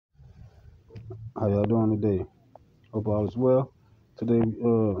How y'all doing today? Hope all is well. Today,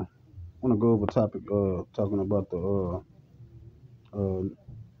 want to go over a topic, uh,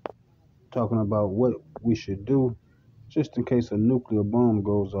 talking about what we should do just in case a nuclear bomb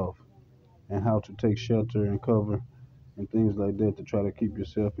goes off, and how to take shelter and cover and things like that to try to keep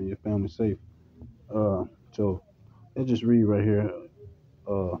yourself and your family safe. Uh, so let's just read right here.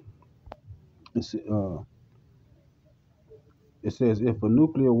 Uh, it's, uh, it says if a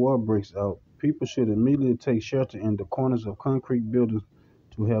nuclear war breaks out, people should immediately take shelter in the corners of concrete buildings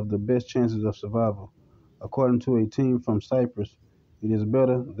to have the best chances of survival. According to a team from Cyprus, it is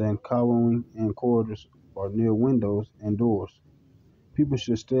better than cowering in corridors or near windows and doors. People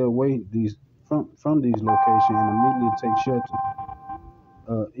should stay away from these locations and immediately take shelter,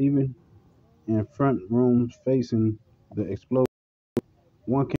 even in front rooms facing the explosion.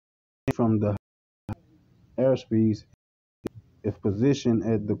 One can from the airspeeds if positioned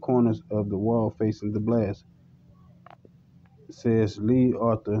at the corners of the wall facing the blast, says lead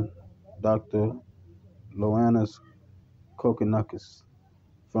author Dr. Loannas Kokonakis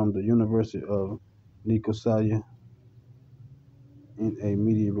from the University of Nicosia in a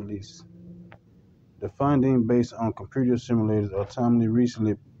media release. The finding, based on computer simulators, are timely.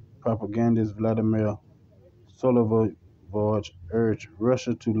 Recently, propagandist Vladimir Solovyov urged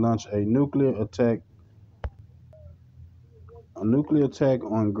Russia to launch a nuclear attack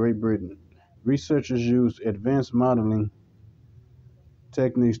on Great Britain. Researchers used advanced modeling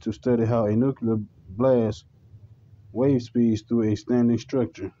techniques to study how a nuclear blast wave speeds through a standing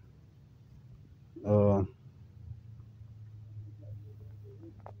structure. Uh,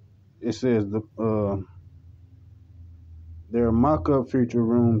 it says there are mock-up future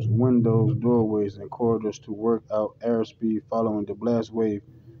rooms, windows, doorways, and corridors to work out airspeed following the blast wave,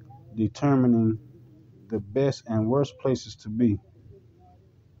 determining the best and worst places to be.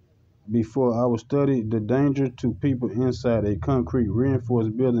 Before I would study the danger to people inside a concrete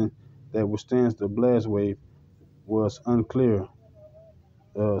reinforced building that withstands the blast wave was unclear,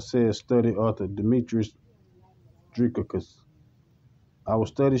 says study author Dimitris Drikakis. Our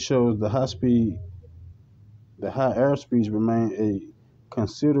study shows the high airspeeds remain a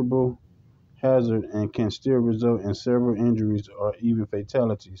considerable hazard and can still result in several injuries or even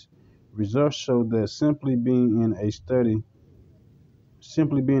fatalities. Results show that simply being in a sturdy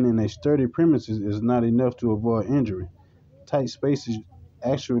premises is not enough to avoid injury. Tight spaces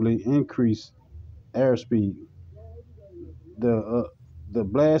actually increase airspeed. The uh, the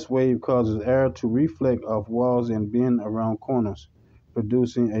blast wave causes air to reflect off walls and bend around corners,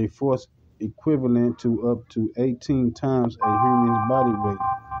 producing a force equivalent to up to 18 times a human's body weight.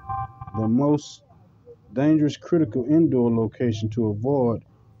 The most dangerous critical indoor location to avoid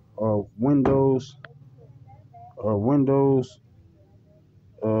are windows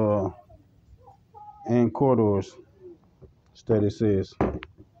uh, and corridors, study says.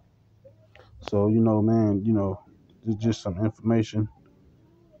 So, man, there's just some information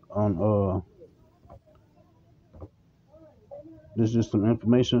on there's just some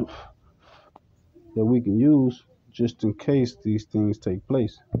information that we can use just in case these things take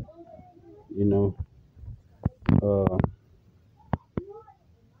place. You know, uh,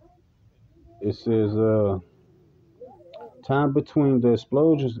 it says time between the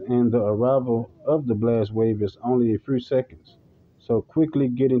explosions and the arrival of the blast wave is only a few seconds. So quickly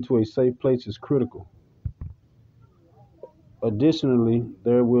getting to a safe place is critical. Additionally,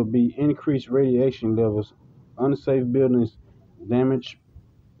 there will be increased radiation levels, unsafe buildings, damaged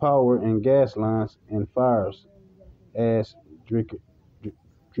power and gas lines, and fires, as Drickus.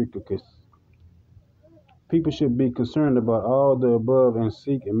 People should be concerned about all the above and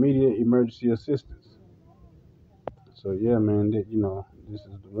seek immediate emergency assistance. So yeah, man, this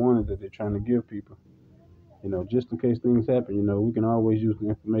is the warning that they're trying to give people. Just in case things happen, we can always use the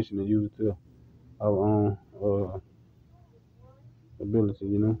information and use it to our own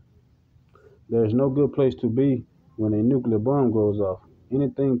ability. There is no good place to be when a nuclear bomb goes off.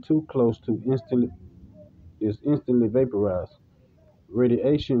 Anything too close to instantly vaporized.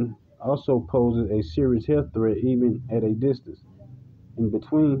 Radiation also poses a serious health threat even at a distance. In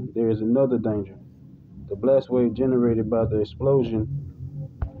between, there is another danger. The blast wave generated by the explosion,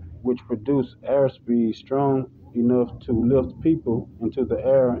 which produced airspeed strong enough to lift people into the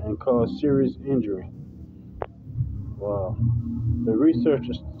air and cause serious injury. Wow. The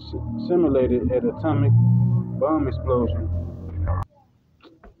researchers simulated an atomic bomb explosion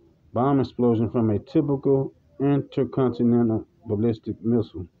from a typical intercontinental ballistic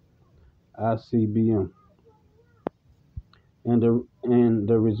missile (ICBM) and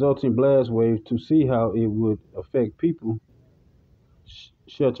the resulting blast wave to see how it would affect people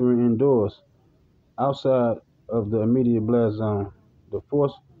sheltering indoors. outside of the immediate blast zone. The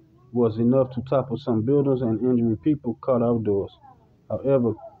force was enough to topple some buildings and injure people caught outdoors.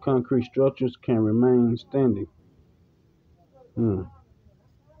 However, concrete structures can remain standing. Hmm.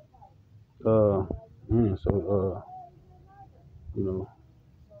 Uh, man, so you know,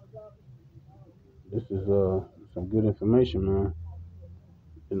 this is some good information, man.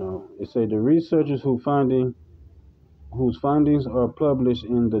 It say the researchers whose findings are published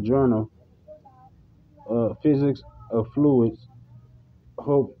in the journal Physics of Fluids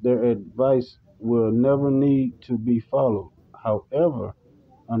hope their advice will never need to be followed. However,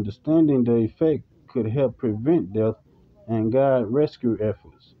 understanding the effect could help prevent death and guide rescue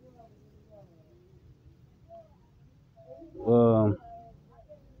efforts. Um,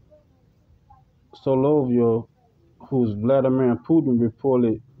 Solovyo, whose Vladimir Putin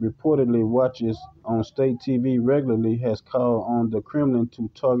reportedly watches on state TV regularly, has called on the Kremlin to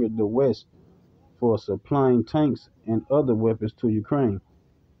target the West for supplying tanks and other weapons to Ukraine.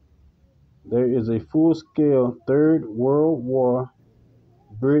 There is a full-scale Third World War.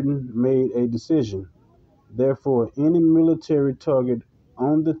 Britain made a decision. Therefore, any military target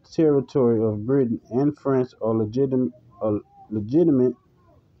on the territory of Britain and France are legitimate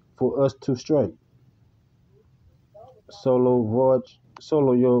for us to strike.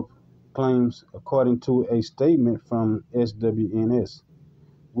 Solovyov claims, according to a statement from SWNS.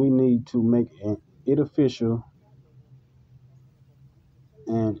 We need to make it official,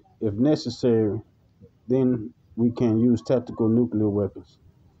 and if necessary, then we can use tactical nuclear weapons.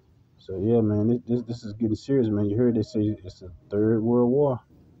 So yeah, man, this is getting serious, man. You heard they say it's a third world war.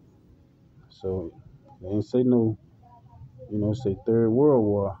 So they ain't say no, say third world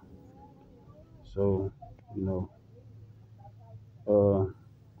war. So, you know, uh,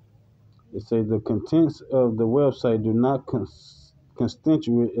 they say the contents of the website do not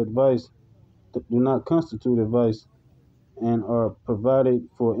constitute advice, and are provided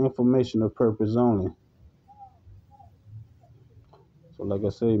for informational purpose only. So, like I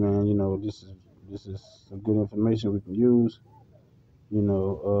say, man, this is some good information we can use. You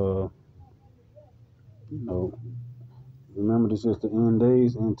know, remember this is the end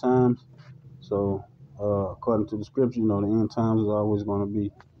days, end times. So, according to the scripture, the end times is always going to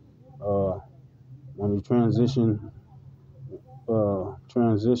be when you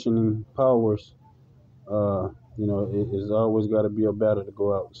transitioning powers. It's always got to be a battle to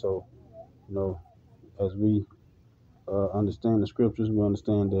go out. So, as we understand the scriptures, we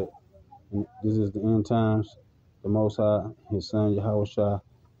understand that this is the end times. The Most High, His Son YAHAWAHSHI,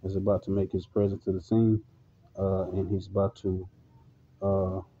 is about to make His presence to the scene, and He's about to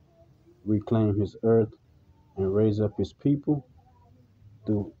reclaim His earth and raise up His people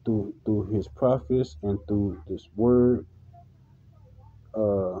through His prophets and through this word,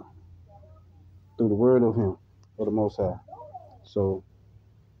 uh, through the word of Him, of the Most High. So,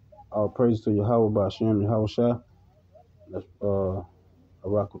 our praise to Yahawah BAHASHAM YAHAWAHSHI. That's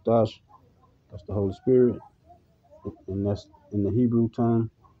Arakutash. That's the Holy Spirit, and that's in the Hebrew tongue,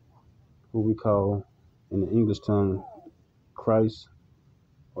 who we call in the English tongue Christ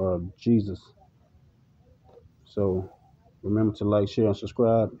or Jesus. So remember to like, share, and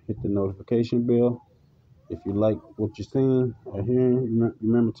subscribe. Hit the notification bell. If you like what you're seeing or hearing,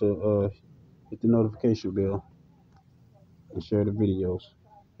 remember to hit the notification bell and share the videos.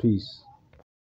 Peace.